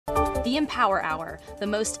The Empower Hour, the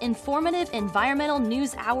most informative environmental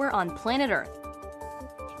news hour on planet Earth.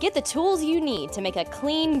 Get the tools you need to make a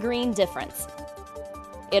clean, green difference.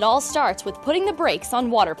 It all starts with putting the brakes on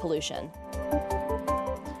water pollution.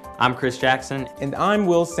 I'm Chris Jackson. And I'm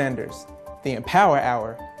Will Sanders. The Empower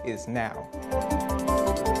Hour is now.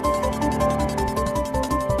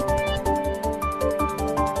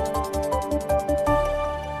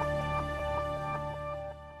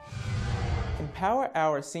 Empower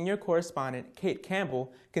Hour senior correspondent Kate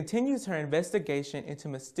Campbell continues her investigation into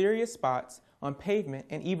mysterious spots on pavement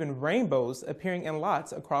and even rainbows appearing in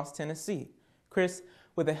lots across Tennessee. Chris,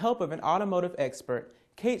 with the help of an automotive expert,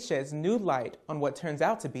 Kate sheds new light on what turns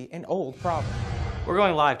out to be an old problem. We're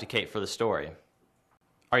going live to Kate for the story.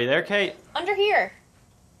 Are you there, Kate? Under here.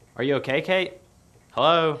 Are you okay, Kate?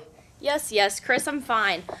 Hello? Yes, Chris, I'm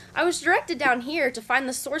fine. I was directed down here to find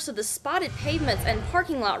the source of the spotted pavements and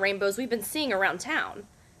parking lot rainbows we've been seeing around town.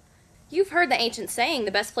 You've heard the ancient saying,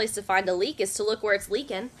 the best place to find a leak is to look where it's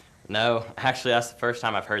leaking. No, actually that's the first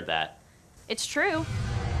time I've heard that. It's true.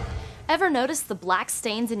 Ever notice the black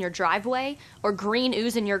stains in your driveway or green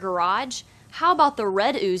ooze in your garage? How about the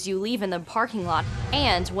red ooze you leave in the parking lot?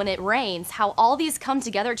 And when it rains, how all these come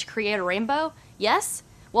together to create a rainbow? Yes?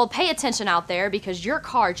 Well, pay attention out there because your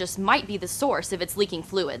car just might be the source if it's leaking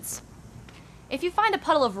fluids. If you find a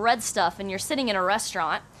puddle of red stuff and you're sitting in a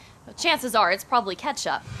restaurant, chances are it's probably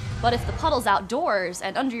ketchup. But if the puddle's outdoors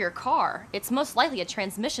and under your car, it's most likely a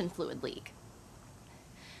transmission fluid leak.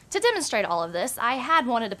 To demonstrate all of this, I had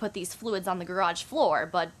wanted to put these fluids on the garage floor,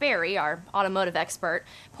 but Barry, our automotive expert,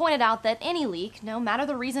 pointed out that any leak, no matter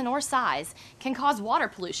the reason or size, can cause water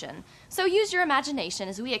pollution. So use your imagination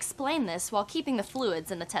as we explain this while keeping the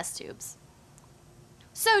fluids in the test tubes.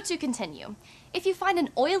 So to continue, if you find an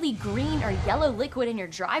oily green or yellow liquid in your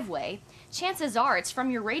driveway, chances are it's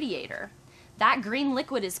from your radiator. That green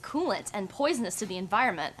liquid is coolant and poisonous to the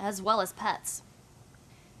environment, as well as pets.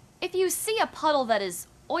 If you see a puddle that is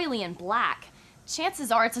oily and black, chances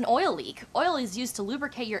are it's an oil leak. Oil is used to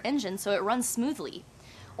lubricate your engine so it runs smoothly.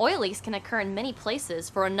 Oil leaks can occur in many places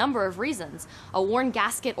for a number of reasons: a worn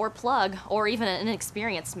gasket or plug, or even an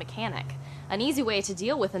inexperienced mechanic. An easy way to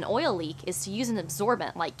deal with an oil leak is to use an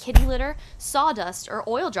absorbent like kitty litter, sawdust, or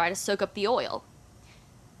oil dry to soak up the oil.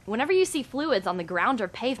 Whenever you see fluids on the ground or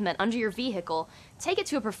pavement under your vehicle, take it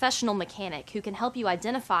to a professional mechanic who can help you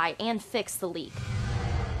identify and fix the leak.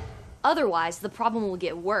 Otherwise, the problem will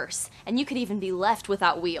get worse, and you could even be left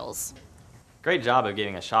without wheels. Great job of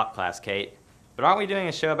giving a shop class, Kate. But aren't we doing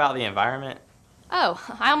a show about the environment? Oh,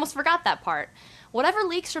 I almost forgot that part. Whatever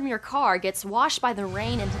leaks from your car gets washed by the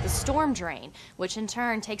rain into the storm drain, which in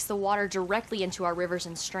turn takes the water directly into our rivers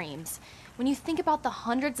and streams. When you think about the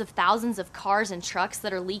hundreds of thousands of cars and trucks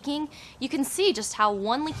that are leaking, you can see just how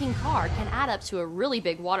one leaking car can add up to a really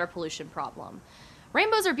big water pollution problem.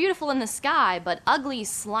 Rainbows are beautiful in the sky, but ugly,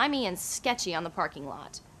 slimy, and sketchy on the parking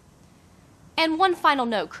lot. And one final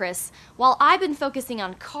note, Chris. While I've been focusing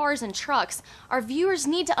on cars and trucks, our viewers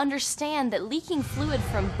need to understand that leaking fluid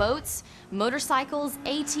from boats, motorcycles,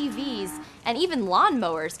 ATVs, and even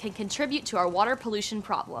lawnmowers can contribute to our water pollution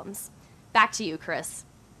problems. Back to you, Chris.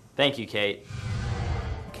 Thank you, Kate.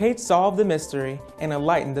 Kate solved the mystery and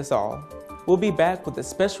enlightened us all. We'll be back with a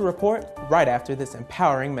special report right after this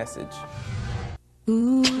empowering message.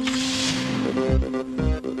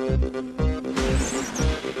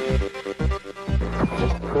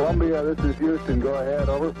 Columbia, this is Houston. Go ahead,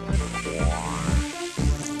 over.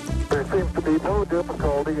 There seems to be no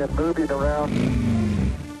difficulty in moving around.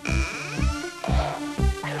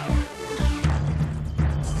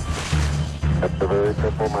 It's a very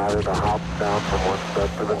simple matter to hop down from one step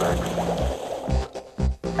to the next.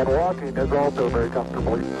 And walking is also very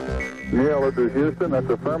comfortable. Neil, this is Houston. That's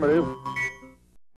affirmative.